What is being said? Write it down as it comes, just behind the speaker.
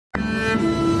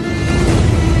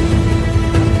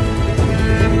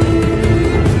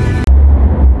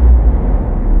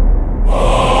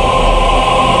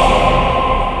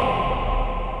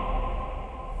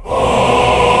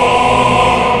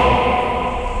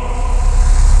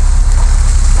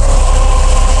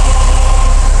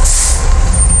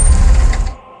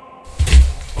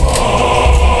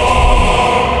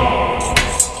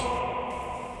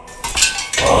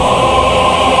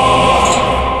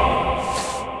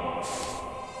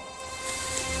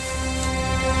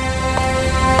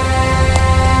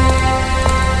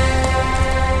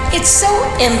It's so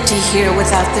empty here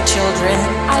without the children.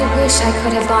 I wish I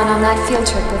could have gone on that field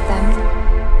trip with them.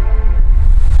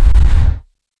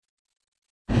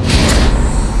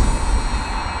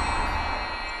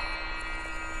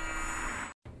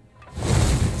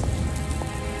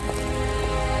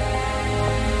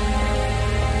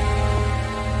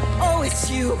 Oh, it's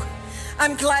you.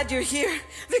 I'm glad you're here.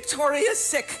 Victoria's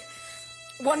sick.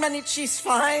 One minute she's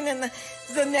fine, and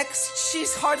the next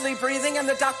she's hardly breathing, and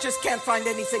the doctors can't find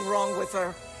anything wrong with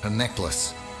her. A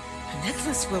necklace. A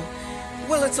necklace?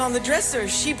 Well, it's on the dresser.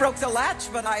 She broke the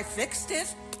latch, but I fixed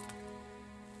it.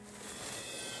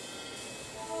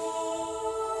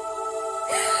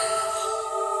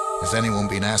 Has anyone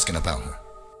been asking about her?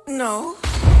 No.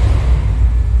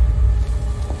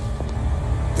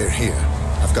 They're here.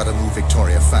 I've got to move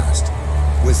Victoria fast.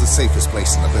 Where's the safest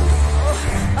place in the building?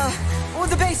 Oh,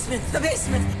 the basement, the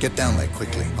basement. Get down there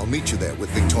quickly. I'll meet you there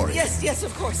with Victoria. Yes,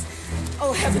 of course.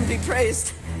 Oh, heaven be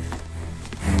praised.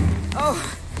 Oh.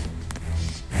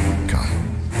 Come.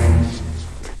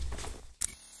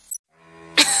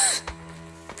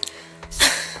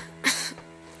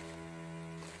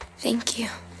 Thank you.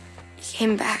 You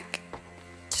came back,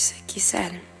 just like you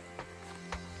said.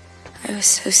 I was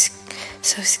so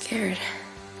scared.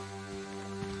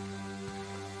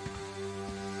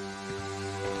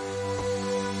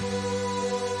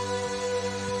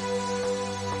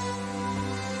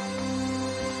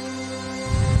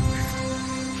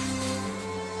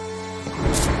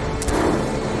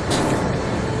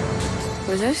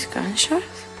 Were those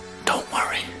gunshots? Don't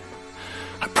worry.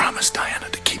 I promised Diana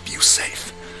to keep you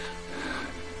safe.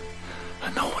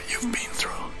 I know what you've been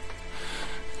through.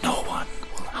 No one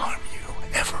will harm you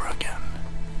ever again.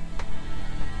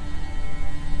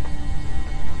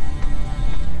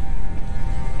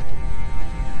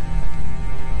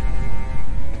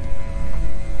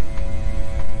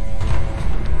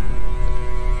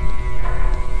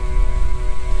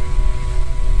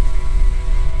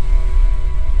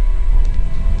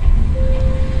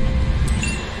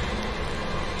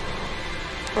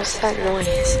 What's that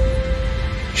noise?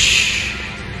 Shh.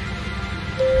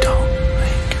 Don't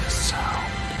make a sound.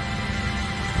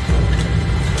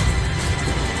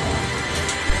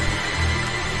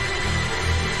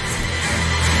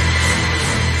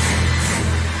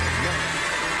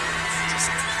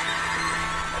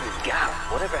 Holy cow,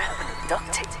 whatever happened to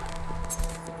duct tape?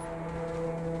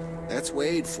 That's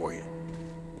Wade for you.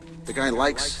 The guy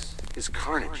likes his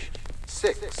carnage.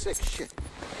 Sick shit.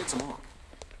 Gets him off.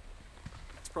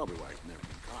 That's probably why he's never been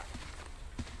caught.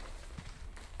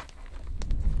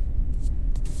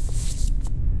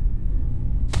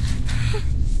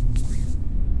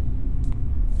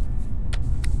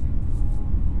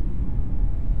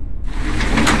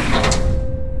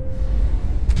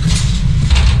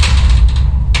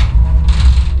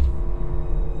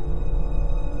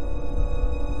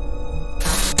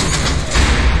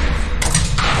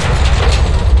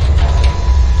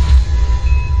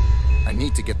 I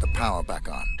need to get the power back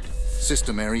on.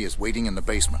 Sister Mary is waiting in the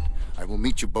basement. I will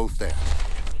meet you both there.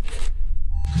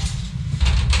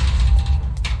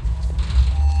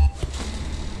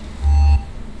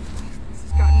 This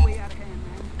has gotten way out of hand,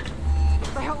 man.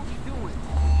 What the hell are we doing?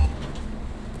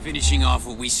 Finishing off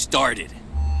what we started.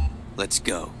 Let's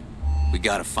go. We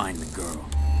gotta find the girl.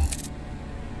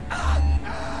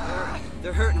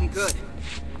 They're hurting him good.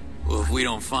 Well, if we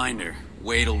don't find her,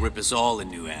 Wade'll rip us all a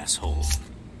new asshole.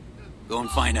 Go and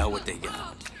find out what they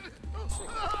got.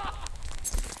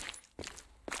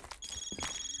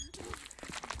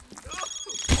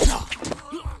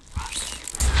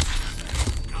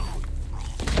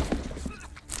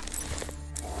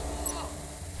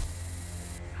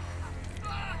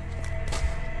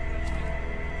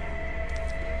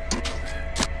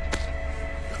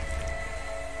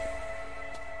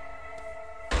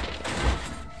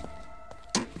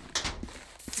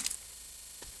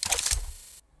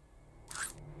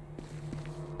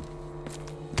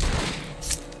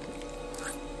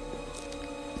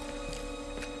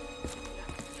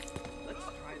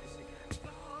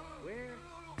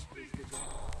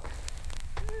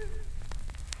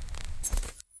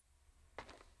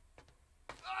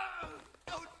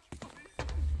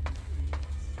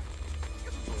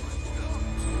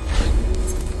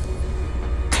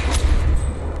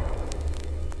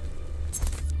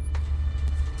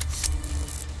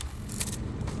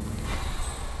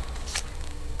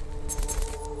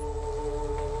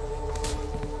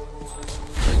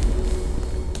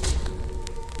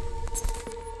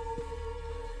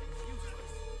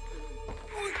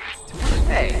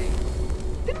 Hey,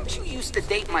 didn't you used to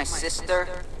date my sister?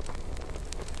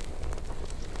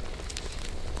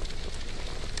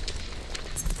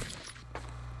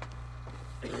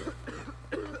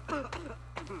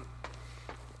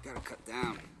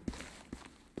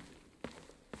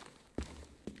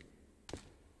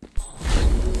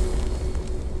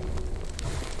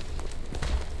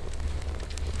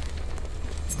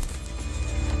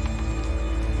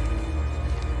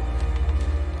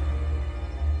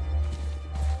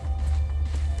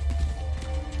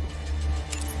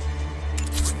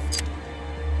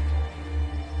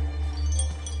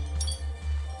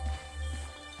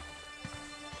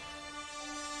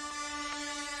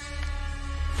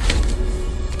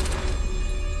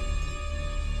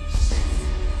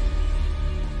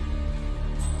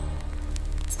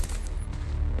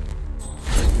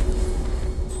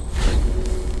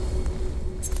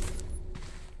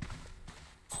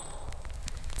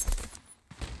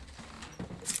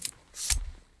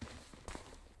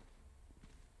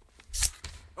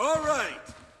 All right.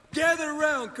 Gather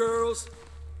around, girls.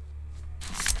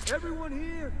 Everyone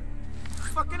here?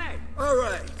 Fucking A. All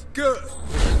right, good.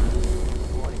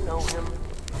 Oh, I know him.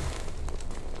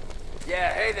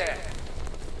 Yeah, hey there.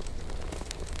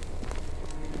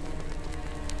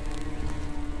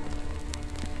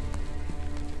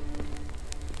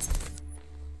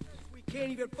 We can't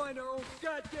even find our own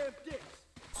goddamn dicks.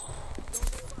 Don't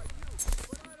know about you,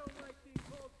 but I don't like being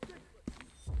called dickless.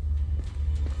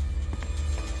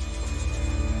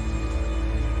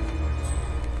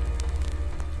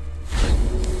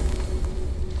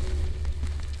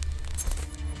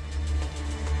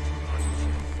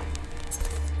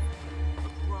 A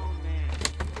grown man.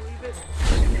 Can you believe it?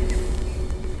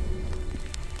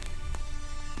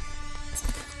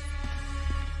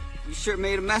 You sure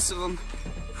made a mess of him.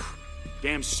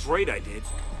 Damn straight I did.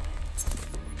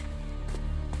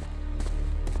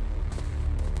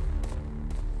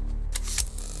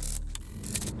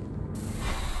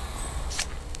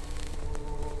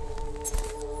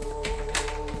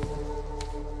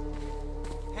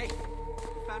 Hey,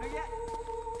 you found her yet?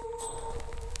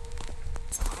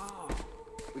 Oh,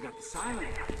 we got the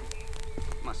silent.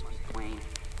 Must be Wayne.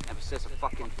 Never says a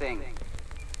fucking thing.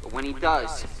 But when he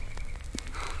does...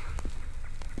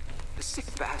 the sick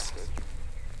bastard.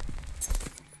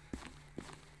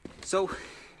 So,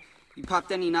 you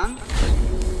popped any none?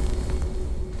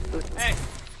 Hey,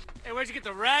 where'd you get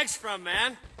the rags from,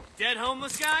 man? Dead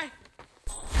homeless guy?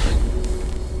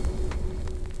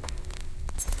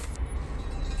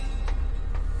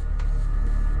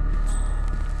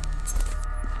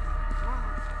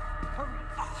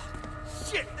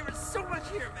 Shit, there is so much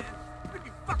here, man. We'd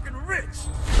be fucking rich.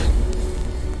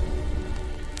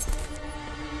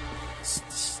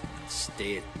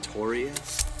 Steatoria?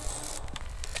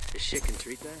 Is shit can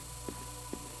treat that?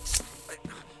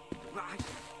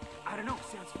 I don't know.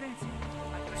 Sounds fancy. I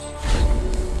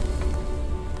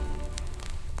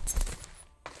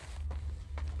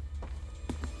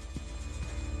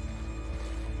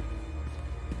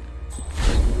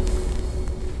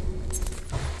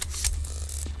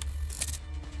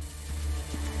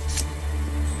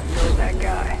know that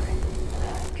guy.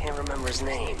 Can't remember his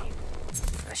name.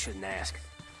 I shouldn't ask.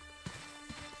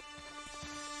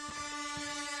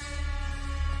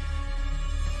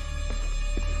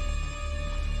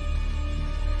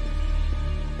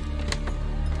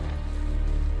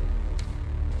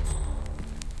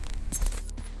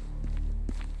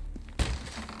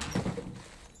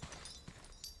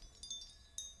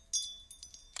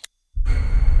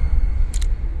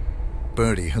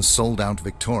 Birdie has sold out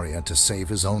Victoria to save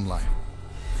his own life.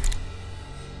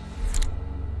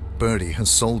 Birdie has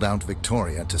sold out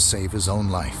Victoria to save his own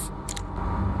life.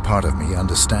 Part of me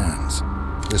understands.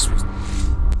 This was...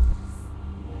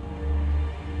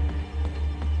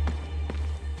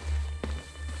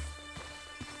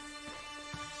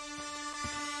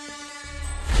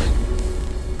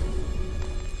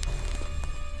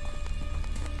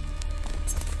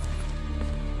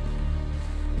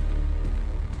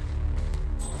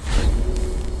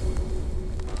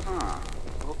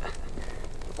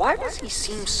 Why does he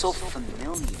seem so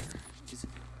familiar? Is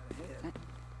that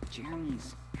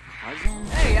Jeremy's cousin?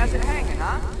 Hey, how's it hanging,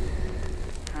 huh?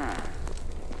 Huh.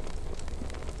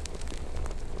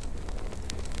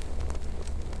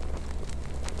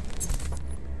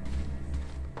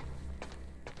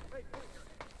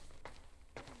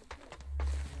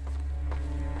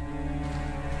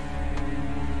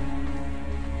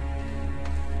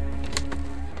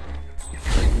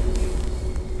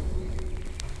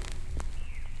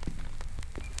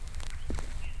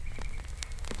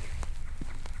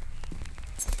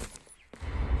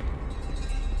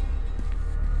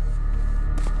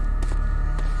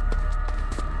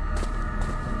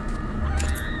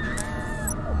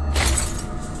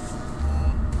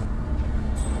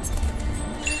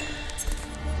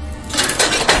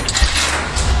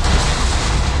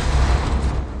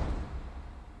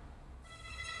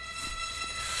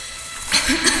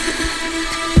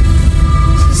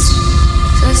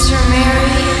 Sister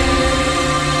Mary?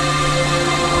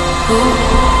 Who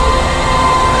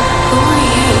are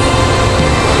you?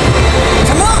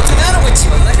 Come on, get out with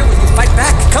you and let her fight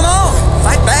back. Come on,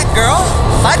 fight back, girl.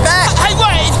 Fight back. Hey,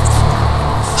 wait!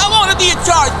 I want to be in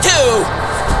charge, too!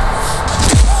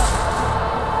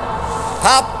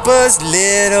 Papa's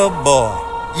little boy.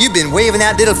 You've been waving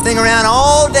that little thing around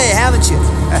all day, haven't you?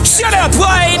 Shut up,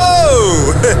 Wayne!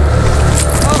 Whoa!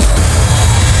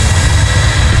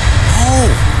 Oh!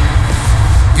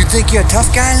 You think you're a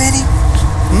tough guy, Lenny?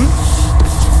 Hmm?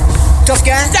 Tough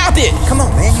guy? Stop it! Come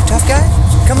on, man, you tough guy?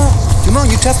 Come on. Come on,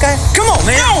 you tough guy? Come on,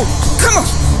 man! No! Come on!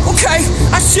 Okay,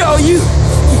 I'll show you.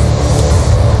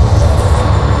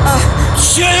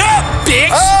 Shut up,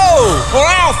 bitch! Oh! Or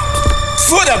I'll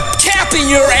put a cap in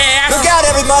your ass! Look out,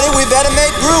 everybody. We better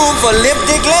make room for Limp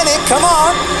Dick Lenny. Come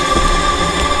on.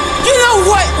 You know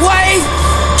what, Wade?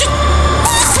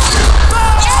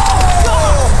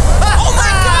 Oh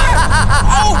my God!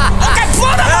 Oh, I got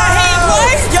blood on my hand,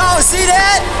 Wade! Y'all see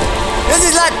that? This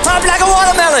is like pop like a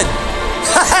watermelon.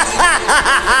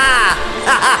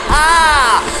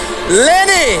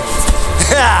 Lenny!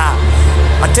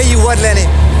 I tell you what, Lenny.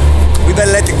 We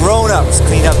better let the grown-ups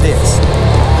clean up this.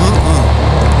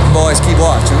 Boys, keep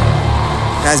watch,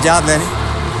 huh? Nice job, Lenny.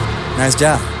 Nice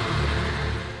job.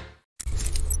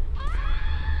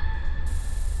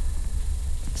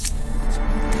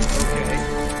 Okay,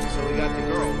 so we got the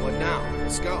girl. What now?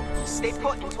 Let's go. Stay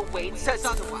put until Wade says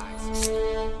otherwise.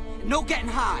 No getting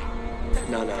high.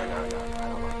 No. I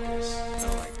don't like this. I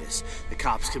don't like this. The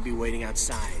cops could be waiting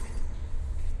outside.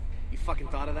 You fucking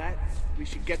thought of that? We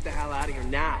should get the hell out of here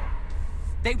now.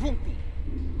 They won't be.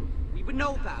 We would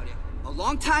know about it a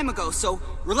long time ago, so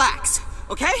relax,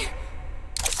 okay?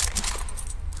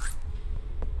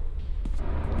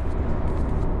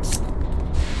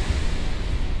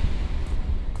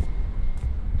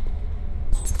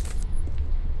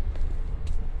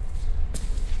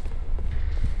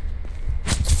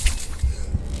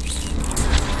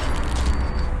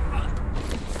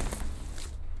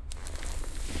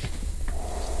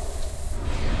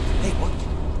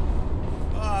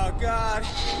 God.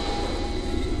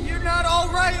 You're not all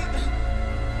right.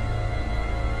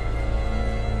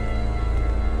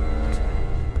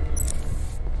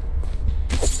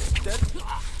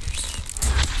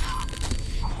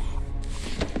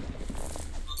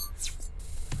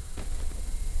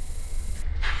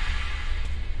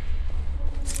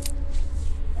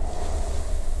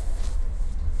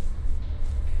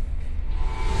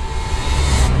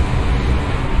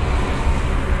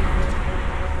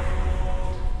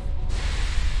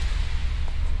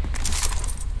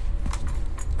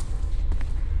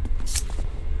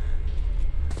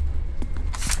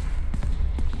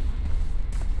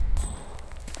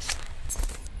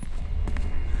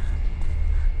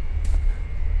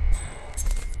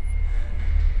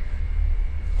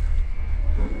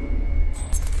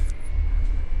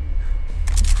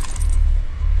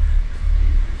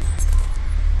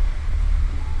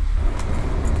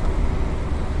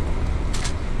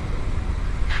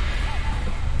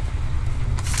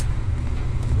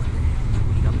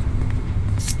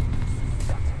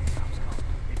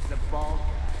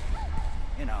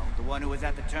 One who was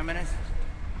at the terminus?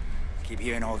 Keep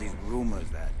hearing all these rumors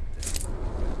that...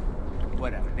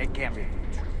 whatever, they can't really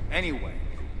be true. Anyway,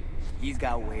 he's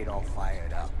got Wade all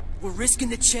fired up. We're risking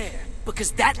the chair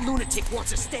because that lunatic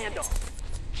wants a standoff.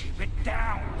 Keep it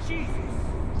down, Jesus!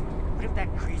 What if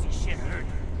that crazy shit hurt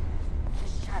you?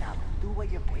 Just shut up. Do what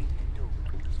you're paid to do.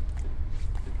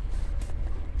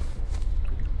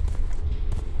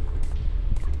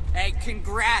 Hey,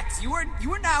 congrats! You are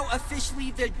now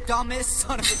officially the dumbest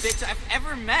son of a bitch I've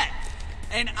ever met.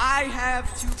 And I have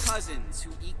 2 cousins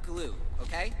who eat glue,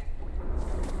 okay?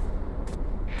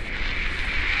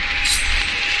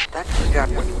 That's got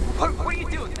me. What are you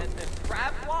doing? The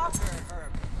crab walk or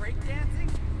break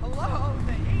dancing? Hello,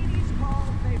 the 80s call,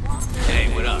 they want their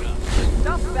Hey, what up?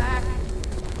 stuff back.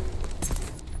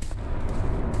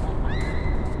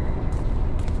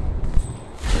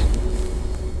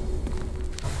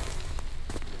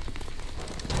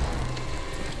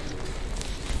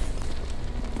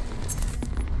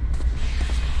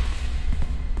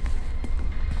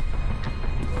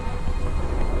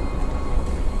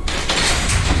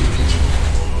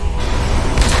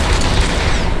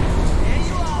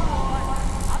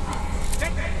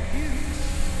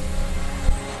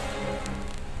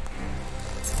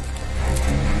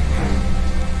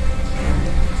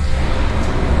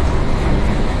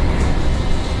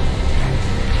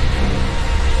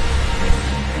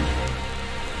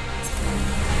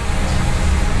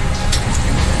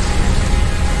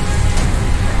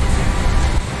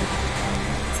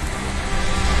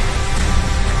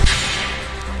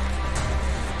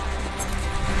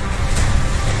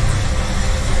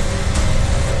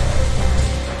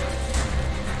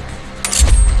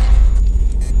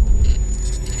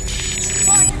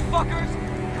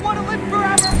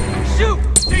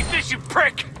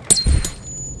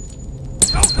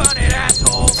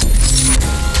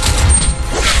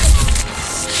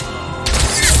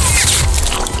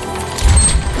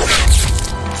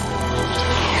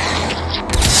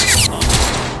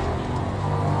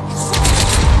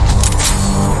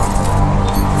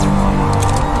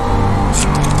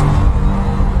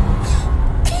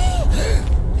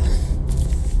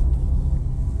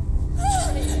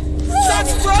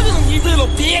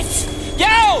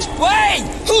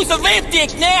 the limp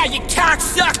dick now, you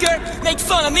cocksucker! Make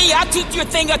fun of me, I'll teach you a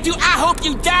thing or two. I hope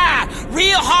you die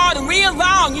real hard and real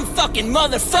long, you fucking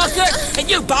motherfucker! And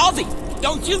you, Baldy,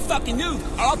 don't you fucking move,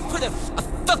 or I'll put a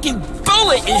fucking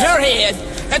bullet in her head.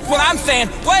 That's what I'm saying.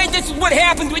 Wait, this is what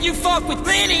happens when you fuck with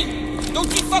Lenny.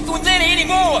 Don't you fucking with Lenny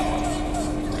anymore.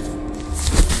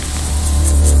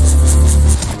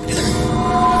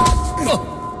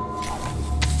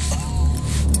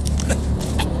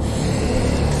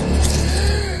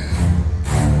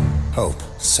 Hope,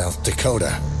 South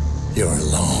Dakota. You're a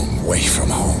long way from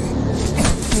home.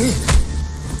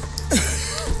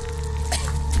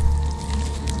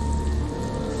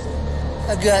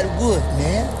 I got wood,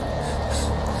 man.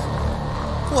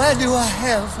 Why do I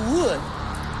have wood?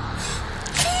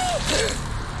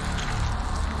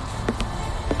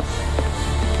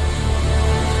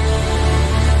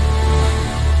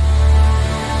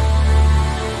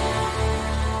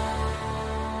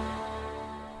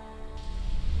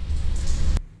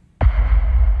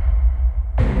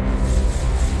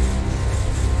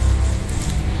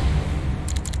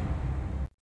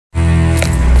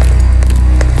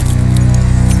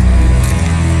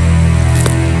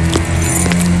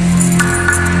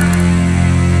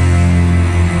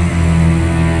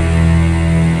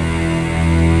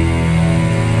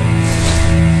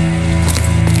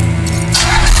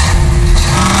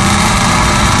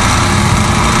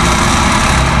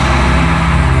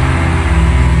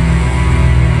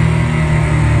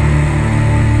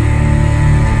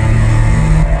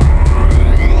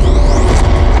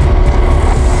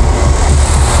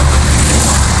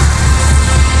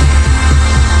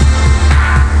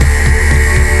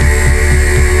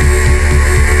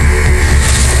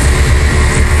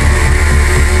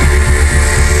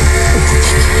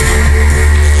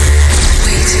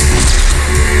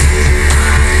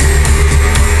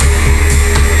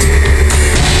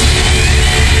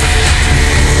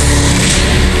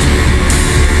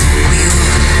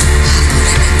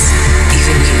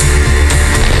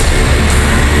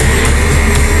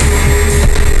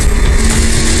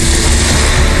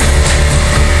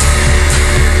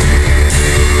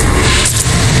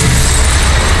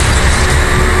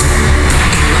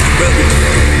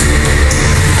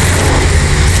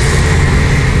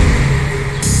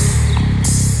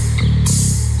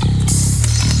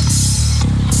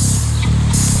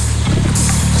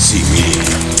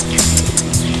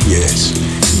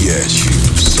 Yes,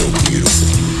 you're so beautiful.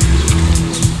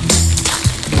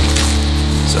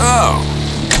 So,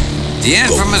 the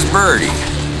infamous Birdie.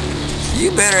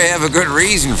 You better have a good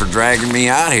reason for dragging me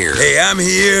out here. Hey, I'm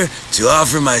here to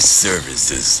offer my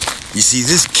services. You see,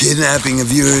 this kidnapping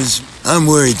of yours, I'm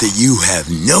worried that you have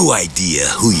no idea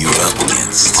who you're up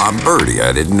against. I'm Birdie.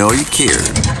 I didn't know you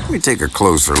cared. Let me take a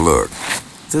closer look.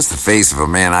 Is this the face of a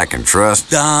man I can trust?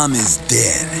 Dom is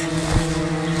dead.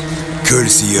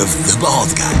 Courtesy of the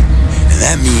bald guy. And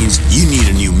that means you need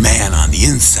a new man on the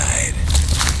inside.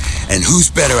 And who's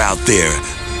better out there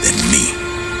than me?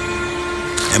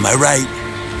 Am I right?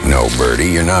 No,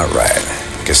 Birdie, you're not right.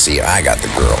 Because, see, I got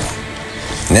the girl.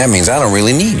 And that means I don't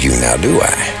really need you now, do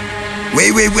I?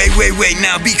 Wait.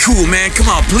 Now, be cool, man. Come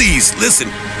on, please. Listen.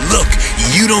 Look,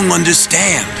 you don't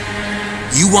understand.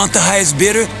 You want the highest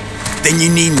bidder? Then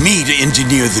you need me to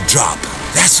engineer the drop.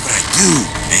 That's what I do,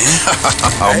 man.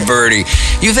 Oh, Birdie,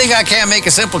 you think I can't make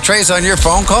a simple trace on your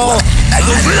phone call? I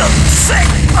go real sick.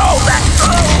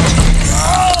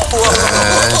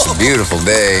 It's a beautiful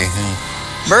day.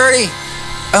 Birdie,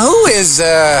 who is,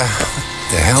 the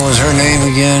hell is her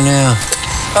name again now?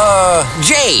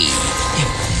 Jade.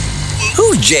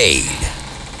 Who's Jade?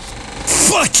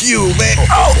 Fuck you, man.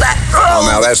 Oh,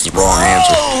 now that's the wrong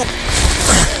answer.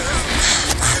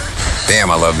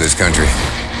 Damn, I love this country.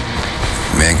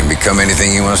 A man can become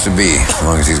anything he wants to be, as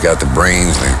long as he's got the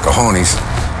brains and the cojones.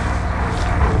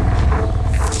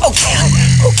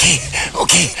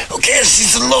 Okay,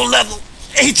 she's a low-level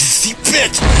agency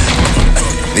bitch.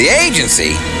 The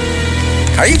agency?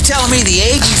 Are you telling me the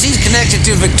agency's connected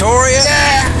to Victoria?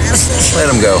 Yeah. Let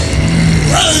him go.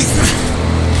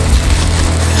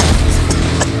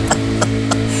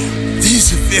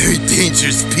 These are very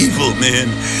dangerous people,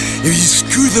 man. If you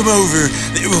screw them over,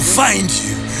 they will find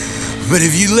you. But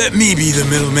if you let me be the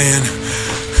middleman,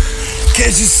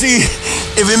 can't you see?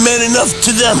 If it meant enough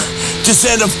to them to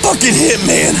send a fucking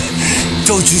hitman,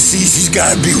 don't you see she's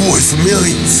gotta be worth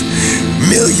millions?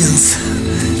 Millions.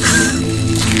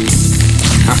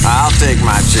 I'll take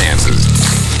my chances.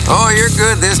 Oh, you're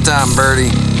good this time,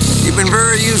 Birdie. You've been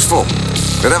very useful.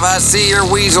 But if I see your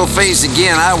weasel face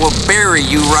again, I will bury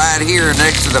you right here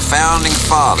next to the Founding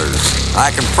Fathers.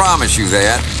 I can promise you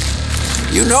that.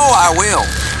 You know I will.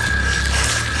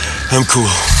 I'm cool.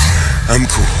 I'm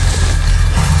cool.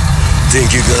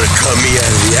 Think you're gonna cut me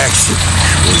out of the action?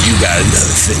 Well, you got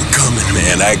another thing coming,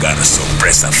 man. I got a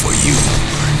sorpresa for you.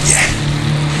 Yeah.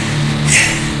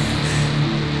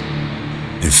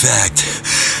 In fact,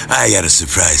 I got a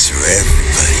surprise for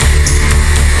everybody.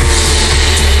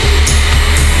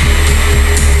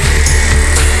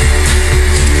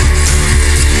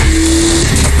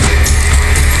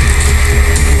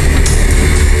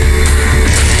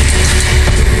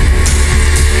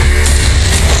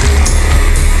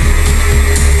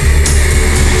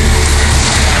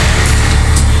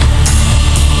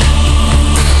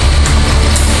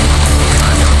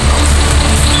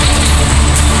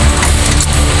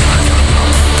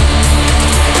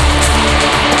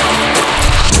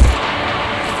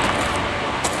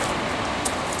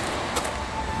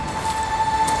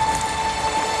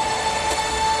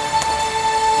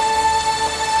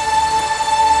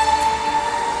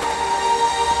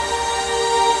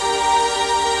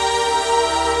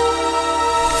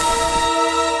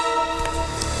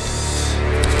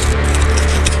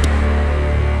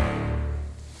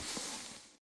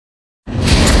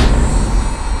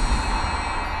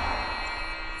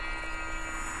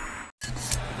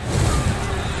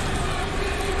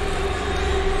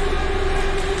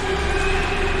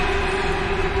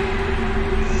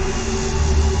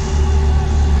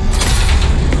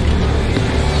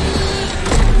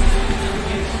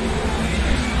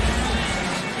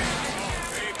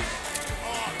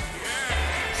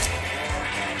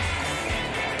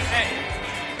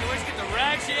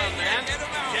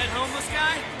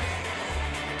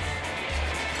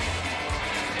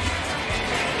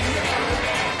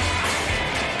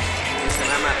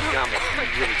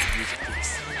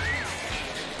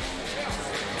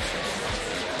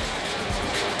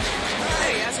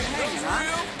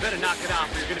 Better knock it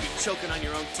off or you're gonna be choking on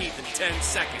your own teeth in 10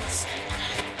 seconds.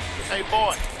 Hey,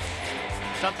 boy.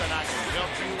 Something I can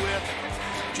help you with?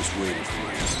 Just waiting for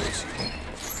my Glacier.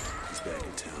 He's back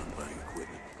in town buying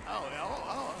equipment.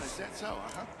 Oh, is that so?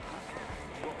 Uh-huh.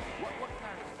 What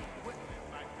kind of equipment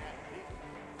might that be?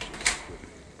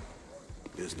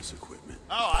 Business equipment.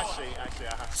 Oh, I see.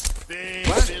 Big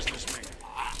businessman.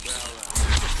 Well,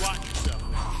 just watch yourself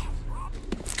now.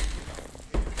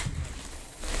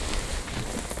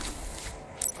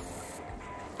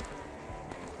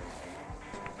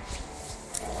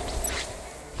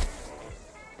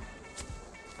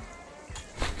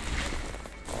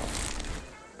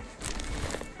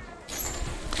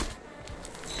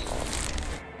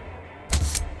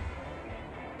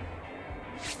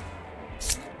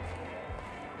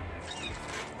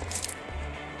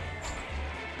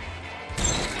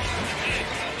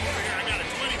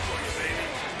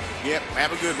 Yep,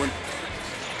 have a good one.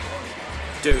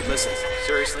 Dude, listen.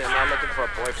 Seriously, I'm not looking for a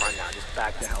boyfriend now. Just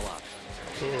back the hell up.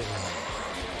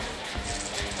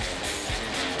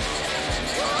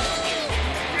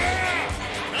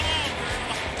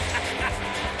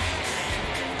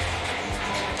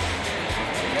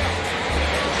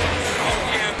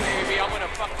 Yeah, baby, I'm gonna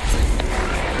fuck.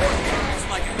 It's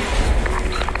like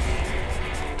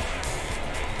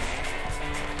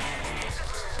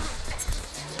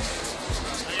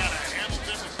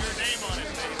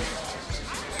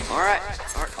All right,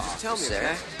 just tell me,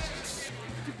 okay?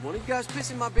 Did one of you guys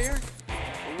piss in my beer?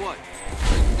 Or what?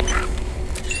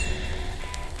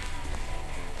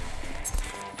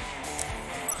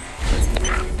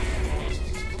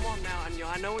 Come on now,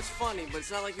 I know it's funny, but it's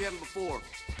not like you haven't before.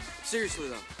 Seriously,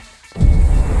 though.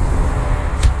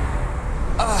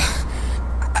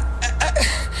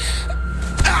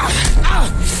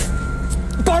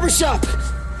 Barbershop!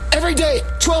 Every day,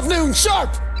 12 noon,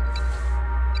 sharp!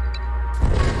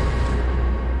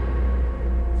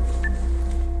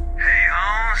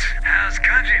 How's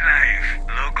country life?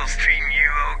 Locals treating you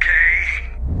okay?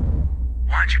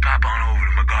 Why don't you pop on over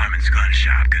to McGarman's gun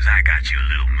shop, cause I got you a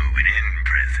little moving in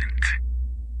present.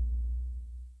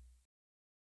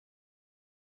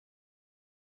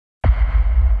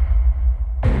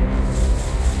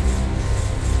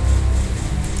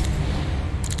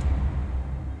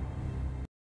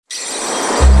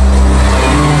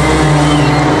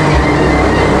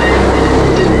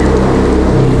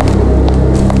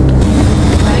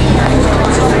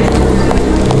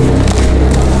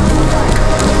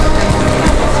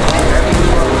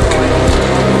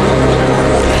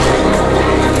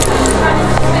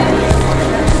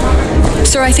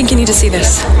 Sir, I think you need to see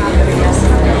this.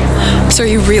 Sir,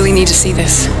 you really need to see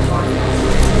this.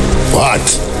 What?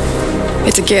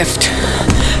 It's a gift.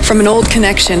 From an old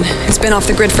connection who's been off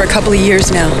the grid for a couple of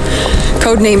years now.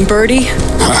 Codename Birdie.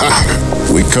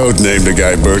 We codenamed the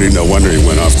guy Birdie, no wonder he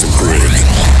went off the grid.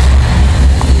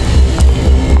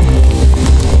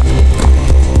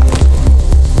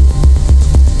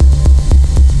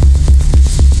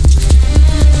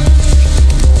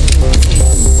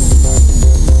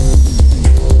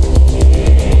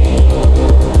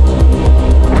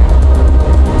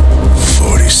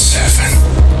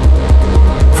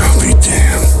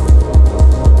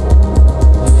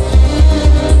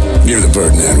 Give the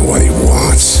Birdman what he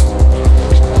wants.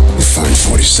 You find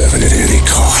 47 at any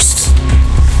cost.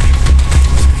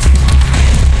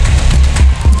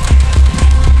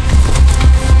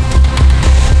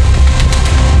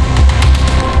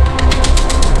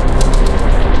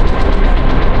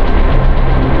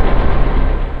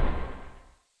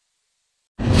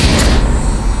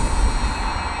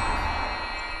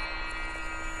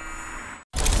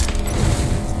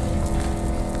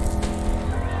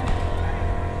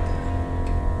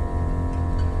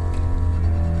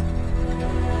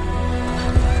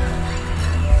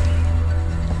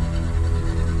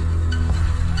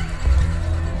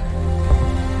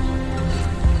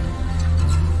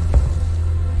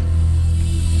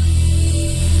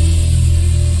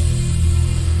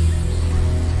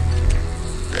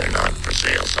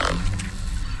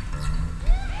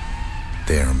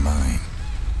 They're mine.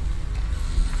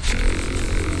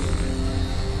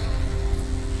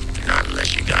 Not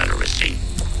unless you got a receipt.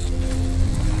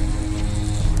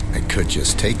 I could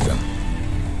just take them.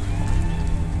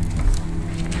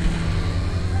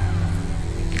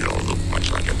 You don't look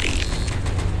much like a thief.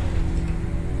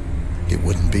 It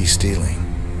wouldn't be stealing.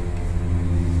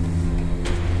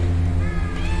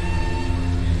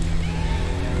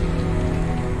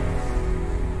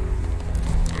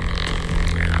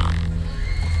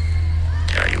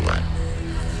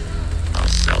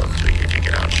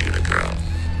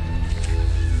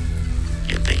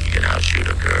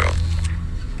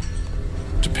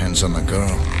 Depends on the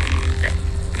girl.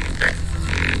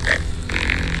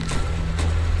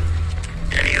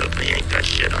 Any of me ain't got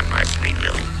shit on my sweet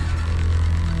Lily.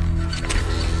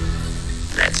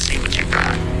 Let's see what you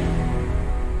got.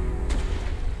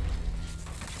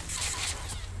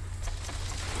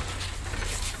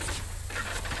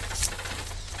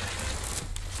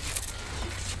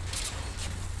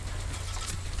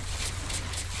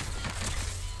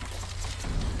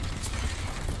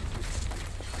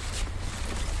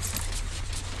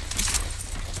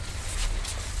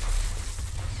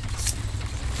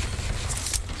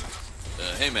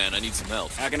 Hey man, I need some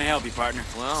help. How can I help you, partner?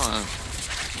 Well,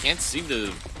 can't seem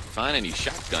to find any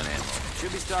shotgun ammo.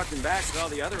 Should be stocked in bags with all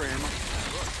the other ammo.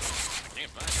 Can't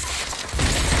find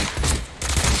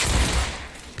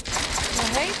it. Well,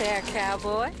 hey there,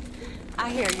 cowboy. I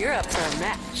hear you're up for a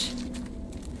match.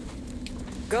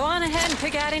 Go on ahead and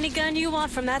pick out any gun you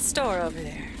want from that store over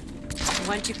there.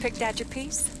 Once you've picked out your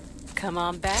piece, come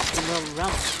on back and we'll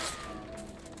rummage.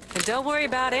 And don't worry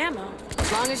about ammo.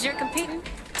 As long as you're competing,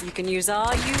 you can use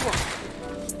all you want.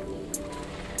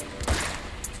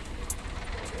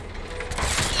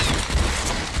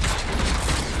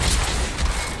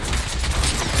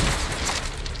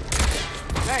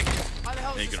 Hey, how the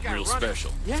hell is Make this it guy real running?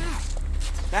 special. Yeah,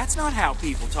 that's not how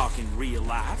people talk in real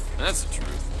life. That's the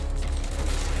truth.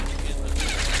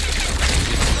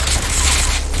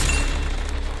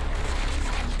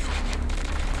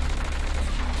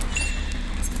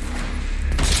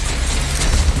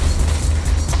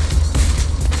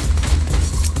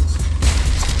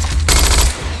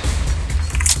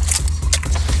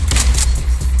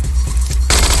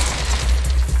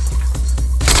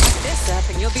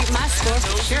 You'll beat my score for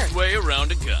Knows sure. his way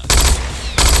around a gun.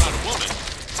 Not a woman,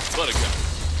 but a gun.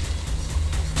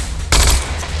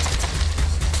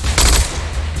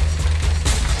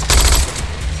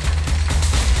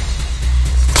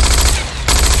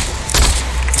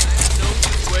 Knows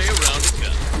his way around a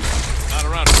gun. Not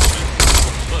around a woman,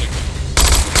 but a gun.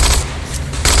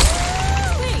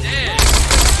 Damn!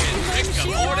 Pick up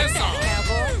more than song.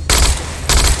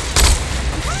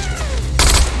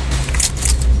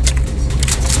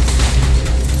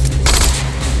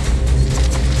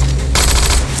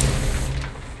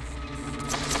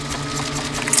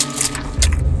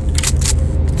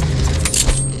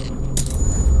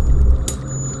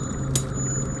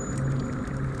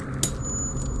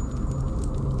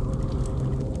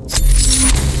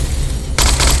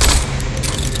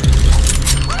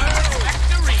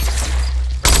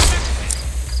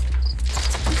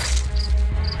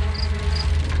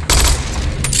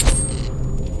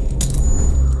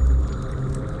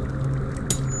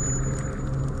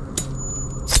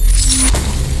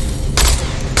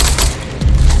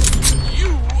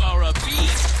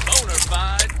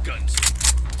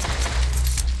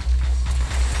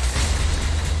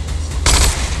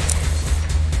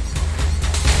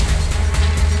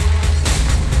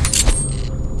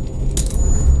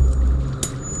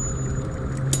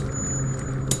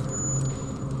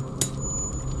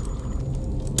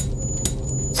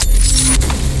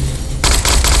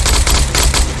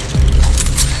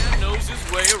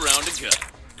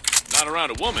 Not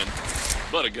around a woman,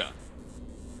 but a gun.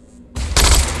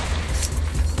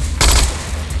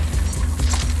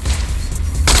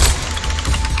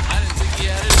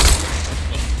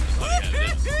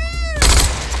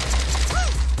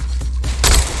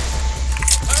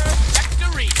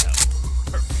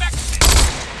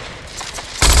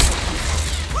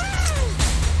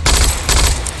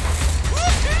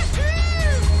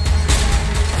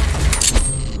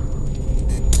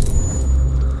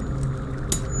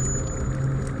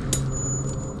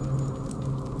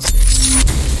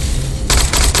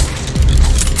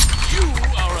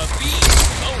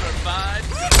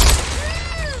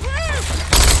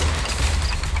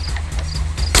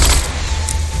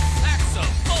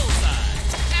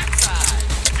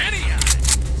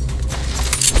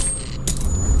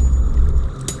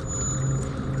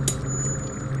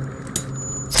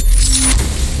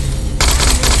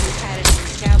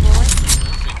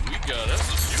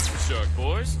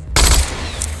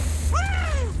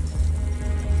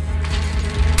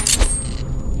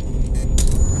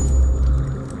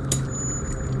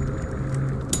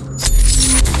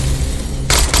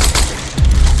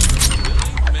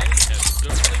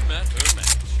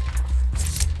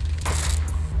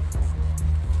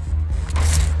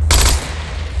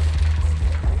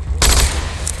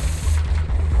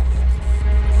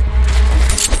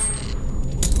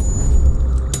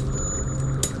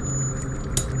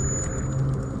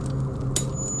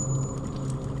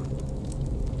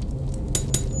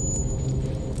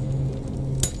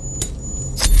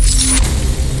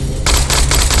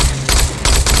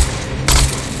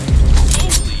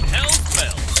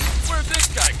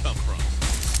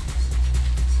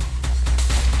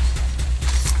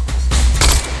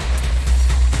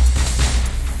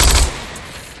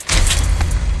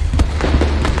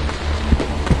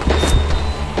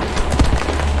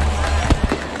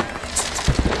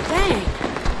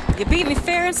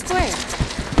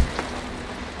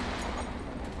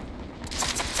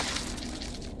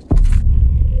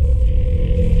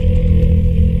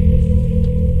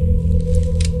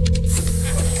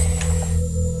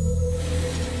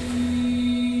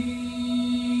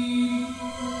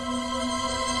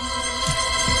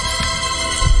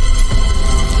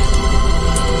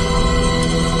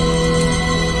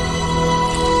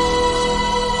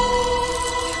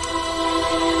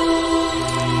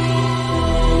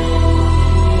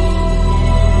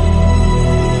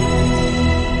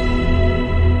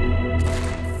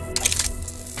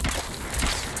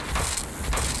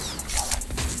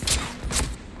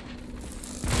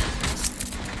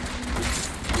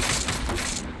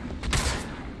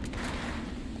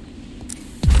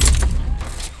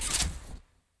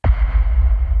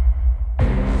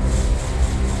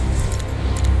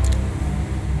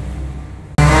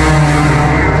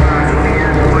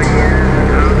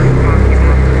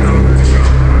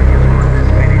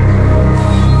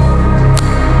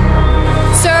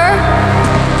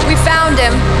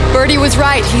 Birdie was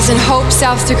right. He's in Hope,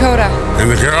 South Dakota. And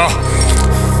the girl?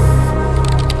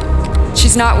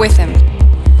 She's not with him.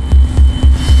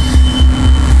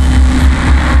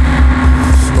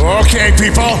 Okay,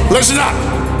 people, listen up.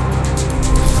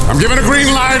 I'm giving a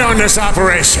green light on this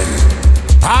operation.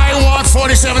 I want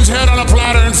 47's head on a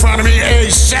platter in front of me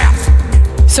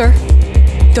ASAP. Sir,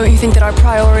 don't you think that our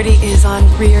priority is on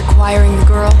reacquiring the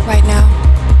girl right now?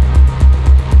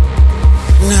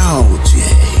 No,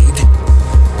 Jade.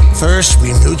 First,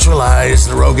 we neutralize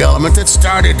the rogue element that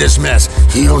started this mess.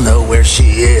 He'll know where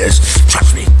she is.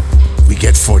 Trust me. We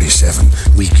get 47.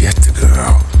 We get the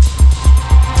girl.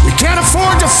 We can't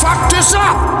afford to fuck this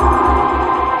up!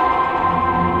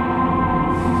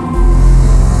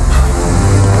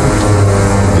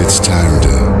 It's time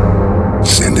to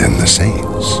send in the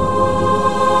saints.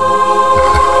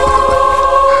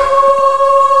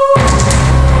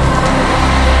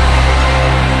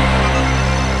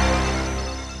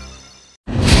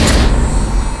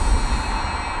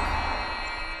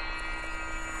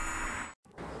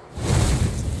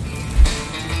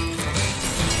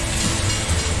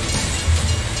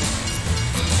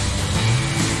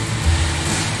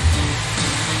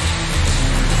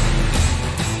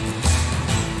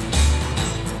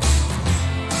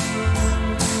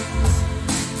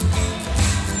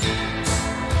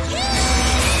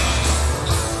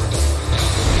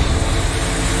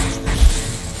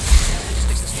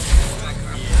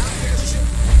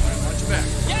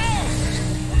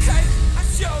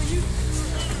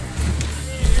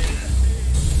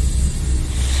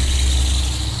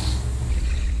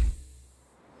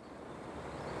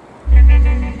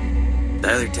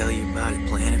 Tyler tell you about a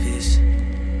plan of his?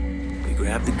 We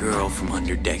grab the girl from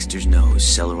under Dexter's nose,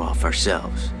 sell her off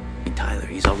ourselves. And Tyler,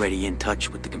 he's already in touch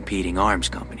with the competing arms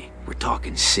company. We're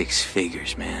talking 6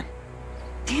 figures, man.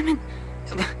 Damn it.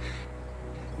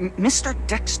 Mr.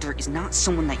 Dexter is not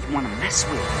someone that you want to mess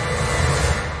with.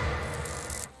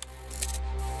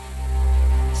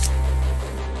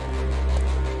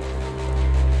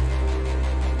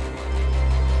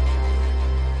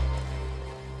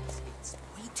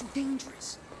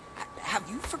 Dangerous. Have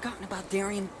you forgotten about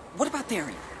Darian? What about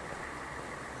Darian?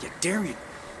 Yeah, Darian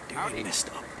messed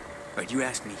up. Right, you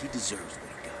asked me, he deserves what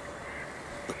he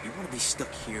got. Look, you want to be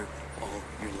stuck here all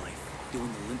your life, doing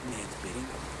the limp man's bidding?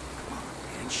 Come on,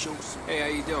 man, show some. Hey, how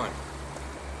you doing?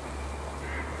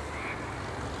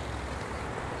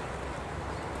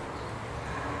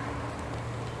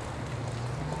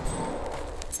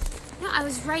 No, I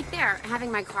was right there,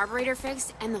 having my carburetor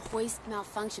fixed, and the hoist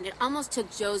malfunctioned. It almost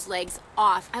took Joe's legs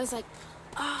off. I was like,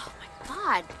 oh my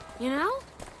God, you know?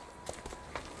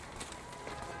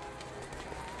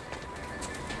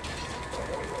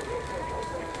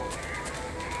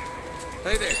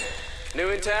 Hey there. New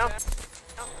in town?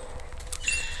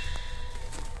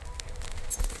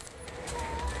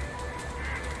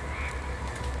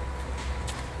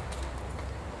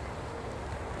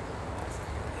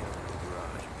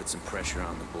 Put some pressure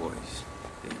on the boys.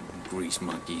 Them grease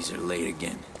monkeys are late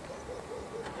again.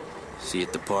 See you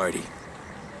at the party.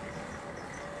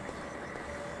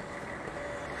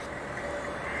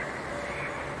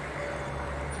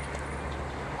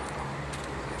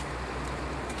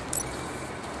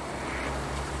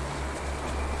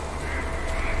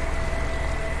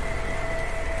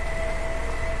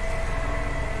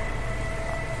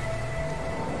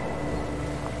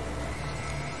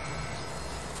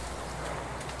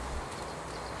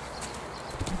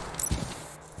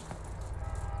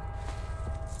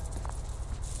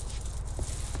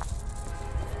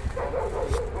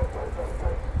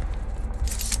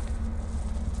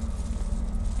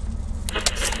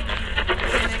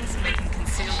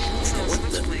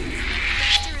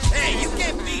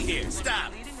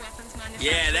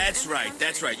 Yeah, that's right,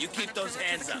 that's right. You keep those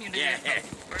hands up. Yeah.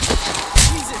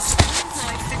 Jesus!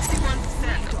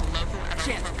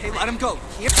 Hey, let him go.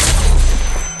 Here.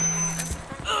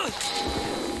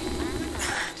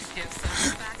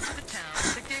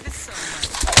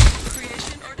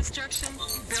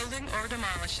 Building or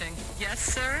demolishing. Yes,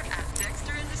 sir. At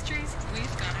Dexter Industries,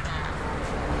 we've got it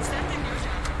all. Accepting your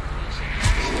job application.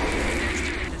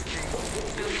 Dexter Industries.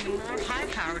 Building a more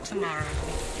high-powered tomorrow.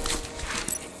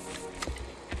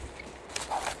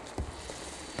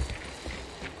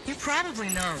 You probably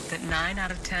know that 9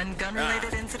 out of 10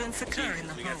 gun-related incidents occur in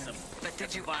the home. But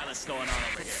did you violence going on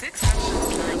over here? 6 out of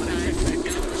 9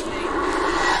 guns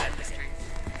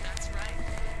That's right.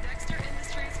 Dexter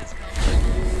Industries has come.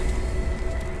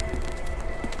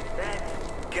 That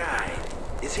guy,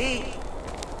 is he?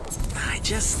 I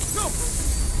just... No!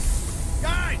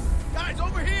 Guys! Guys,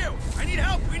 over here! I need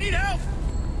help! We need help!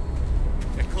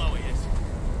 Yeah, Chloe is.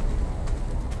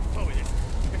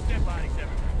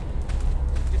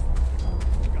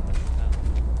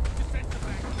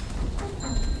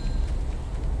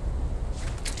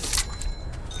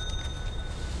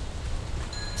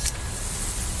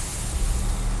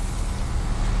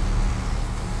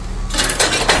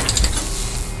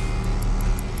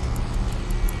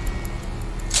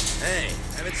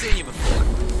 Haven't seen you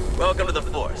before. Welcome to the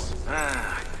Force.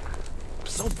 Ah, I'm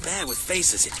so bad with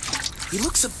faces. He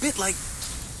looks a bit like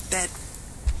that.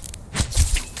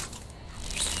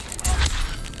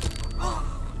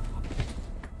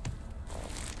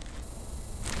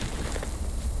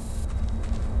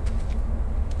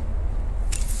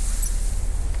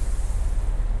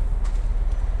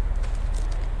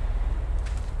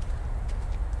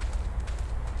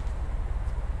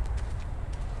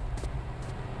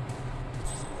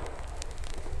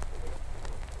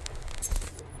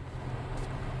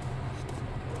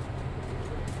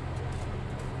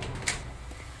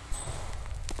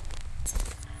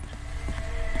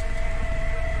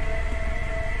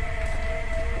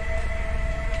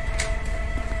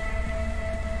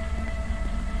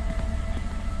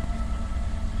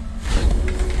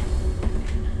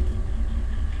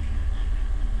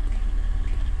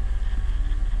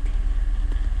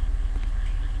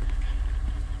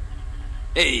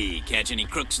 Hey, catch any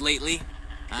crooks lately?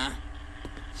 Huh?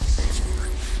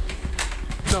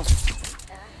 No.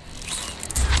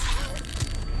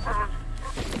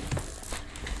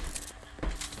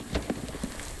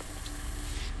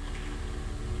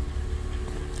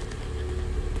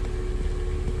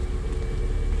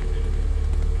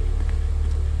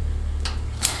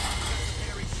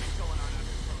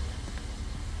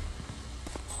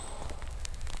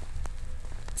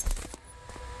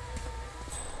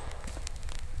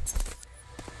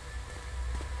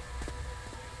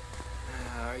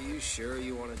 Are you sure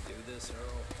you want to do this,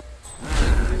 Earl?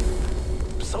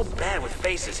 I'm so bad with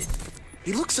faces.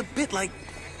 He looks a bit like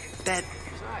that.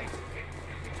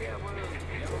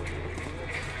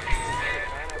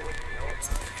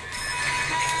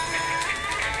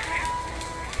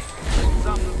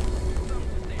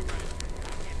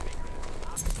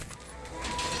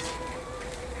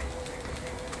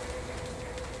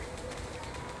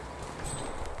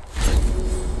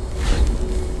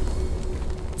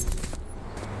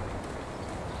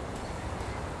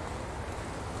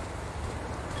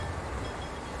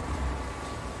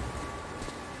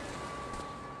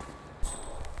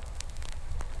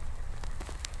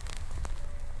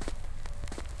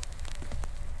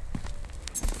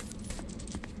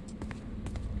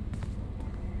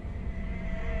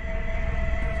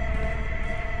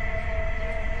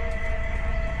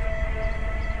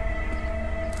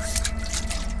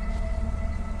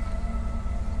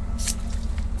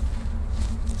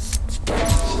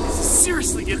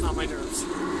 Seriously getting on my nerves.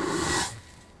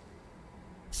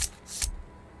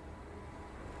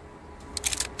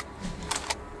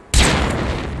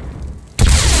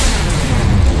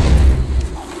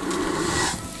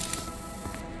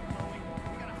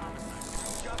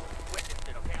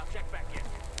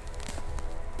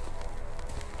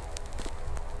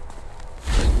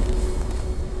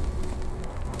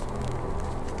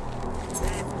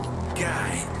 That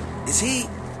guy, is he?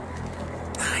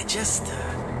 I just,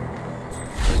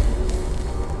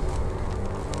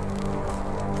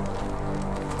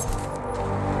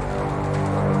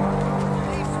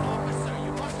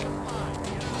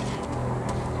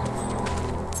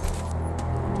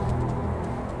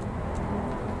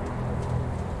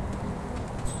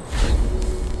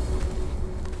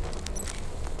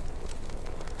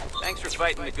 Thanks for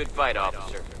fighting the good fight,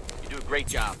 officer. You do a great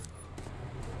job.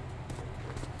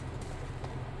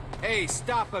 Hey,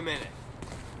 stop a minute.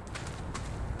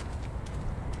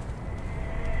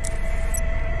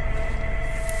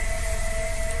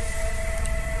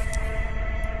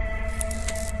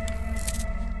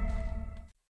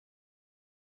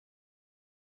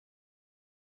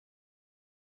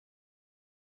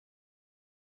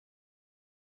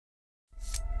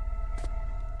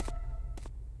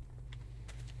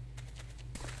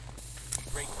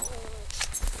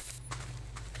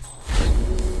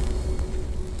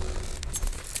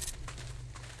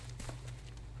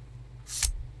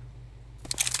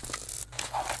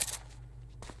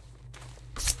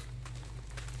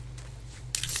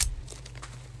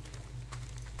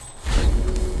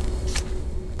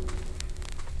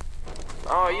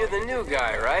 Oh, you're the new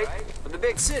guy, right? From the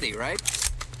big city, right?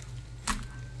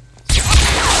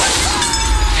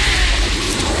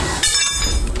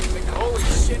 Holy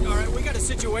shit, alright, we got a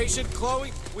situation,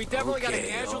 Chloe. We definitely got a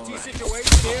casualty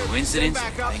situation here. Coincidence? Stay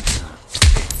back up.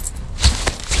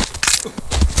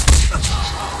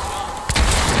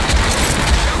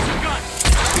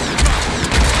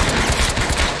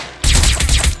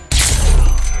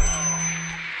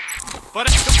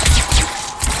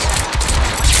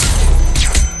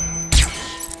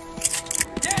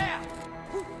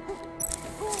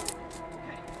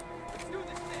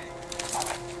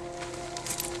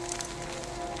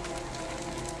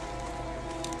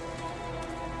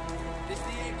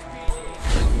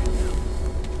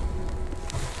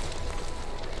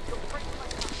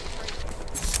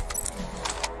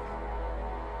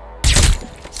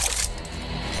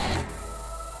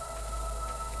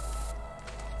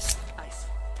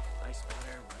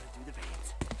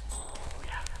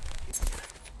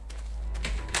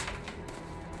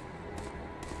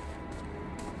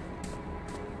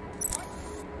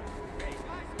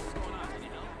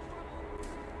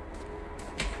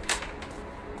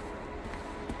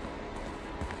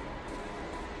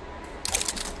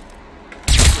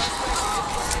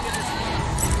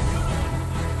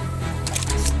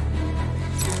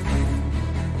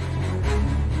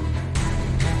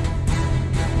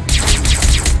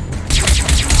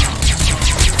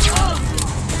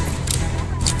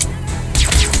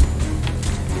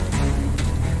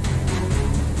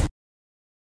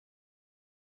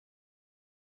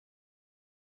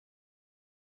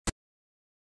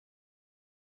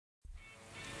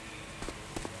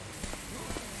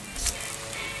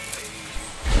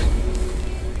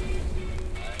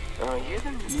 you're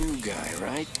the new guy,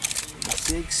 right?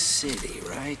 The big city,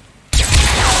 right?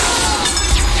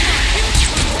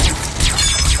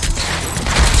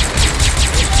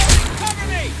 Cover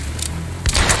me!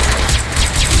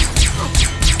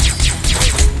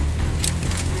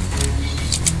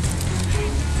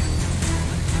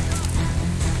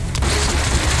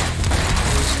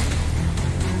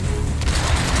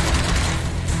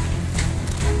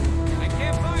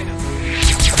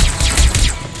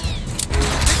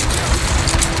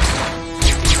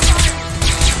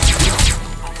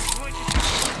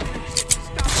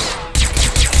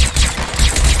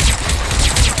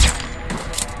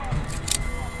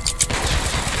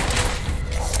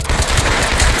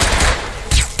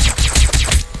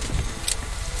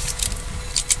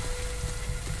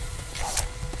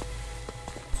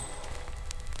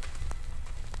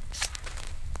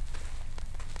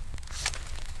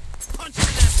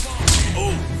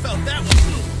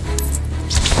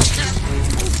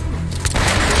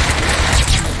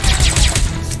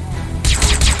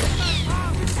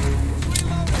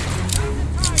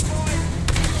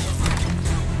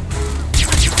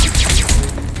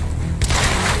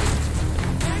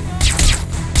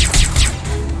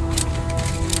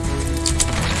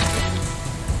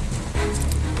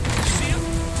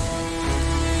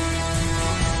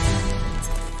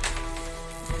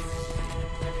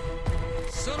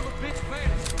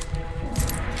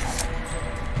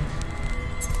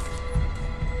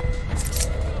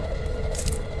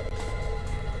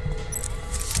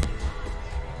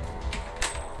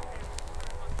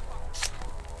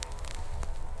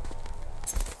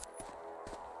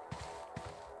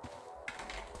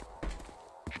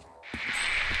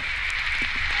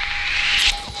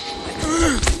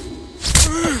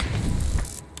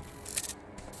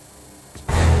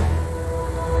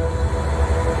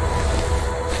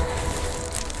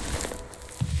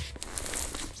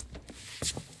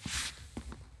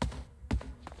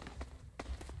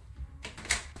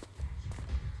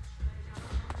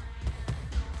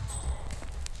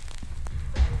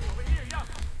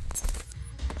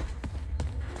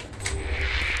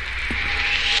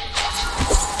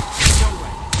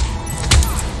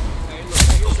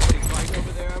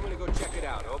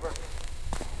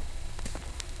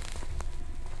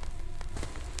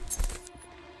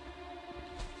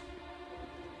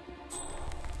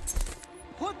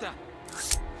 What the?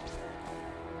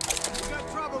 We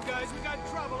got trouble, guys. We got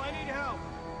trouble. I need help.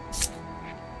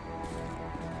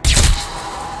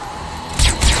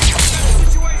 We got a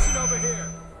situation over here.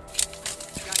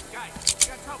 Guys, we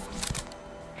got trouble.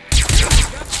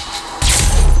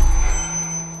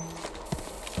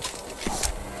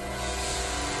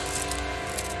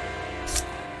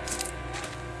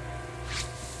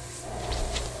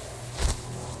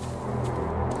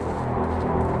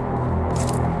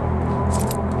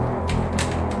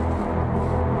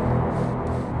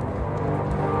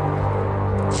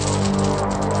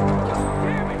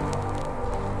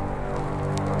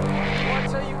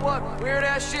 Weird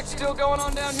ass shit still going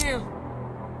on down here.